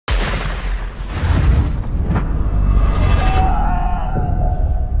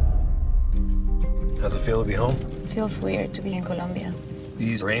feel to be home? Feels weird to be in Colombia.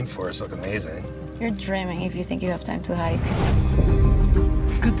 These rainforests look amazing. You're dreaming if you think you have time to hike.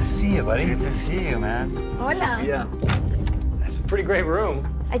 It's good to see you, buddy. Good to see you, man. Hola. Yeah. That's a pretty great room.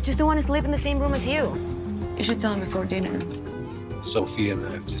 I just don't want to sleep in the same room as you. You should tell me before dinner. Sophie and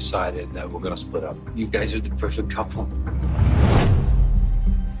I have decided that we're gonna split up. You guys are the perfect couple.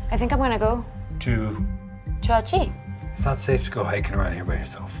 I think I'm gonna go. To... Chachi. It's not safe to go hiking around here by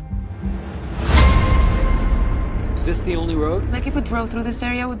yourself. Is this the only road? Like if we drove through this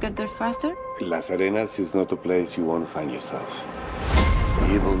area, we'd get there faster? Las Arenas is not a place you won't find yourself.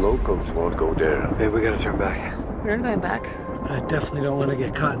 Even locals won't go there. Hey, we gotta turn back. We're not going back. But I definitely don't want to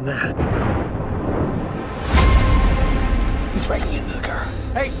get caught in that. He's breaking into the car.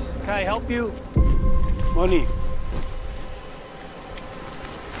 Hey, can I help you? Money.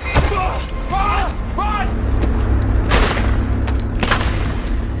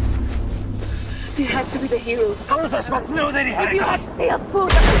 You had to be the hero. How was I supposed to know that he had If you had stale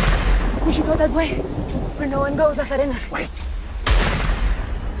food, we should go that way, where no one goes, Las Arenas. Wait.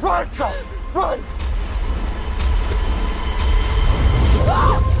 Run, son! Run!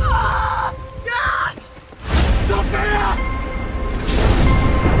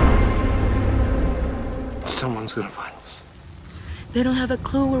 Someone's gonna find us. They don't have a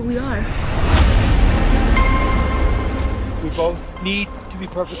clue where we are. We both need to be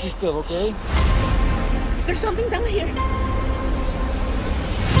perfectly still, okay? There's something down here.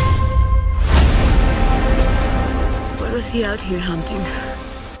 What was he out here hunting?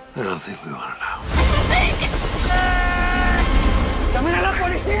 I don't think we want to know. ¡Llamen a la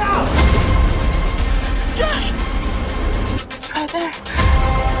policía! Josh! It's right there.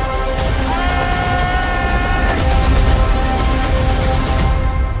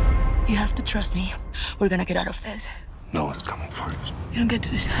 You have to trust me. We're gonna get out of this. No one's coming for us. You don't get to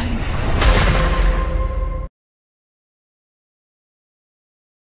decide.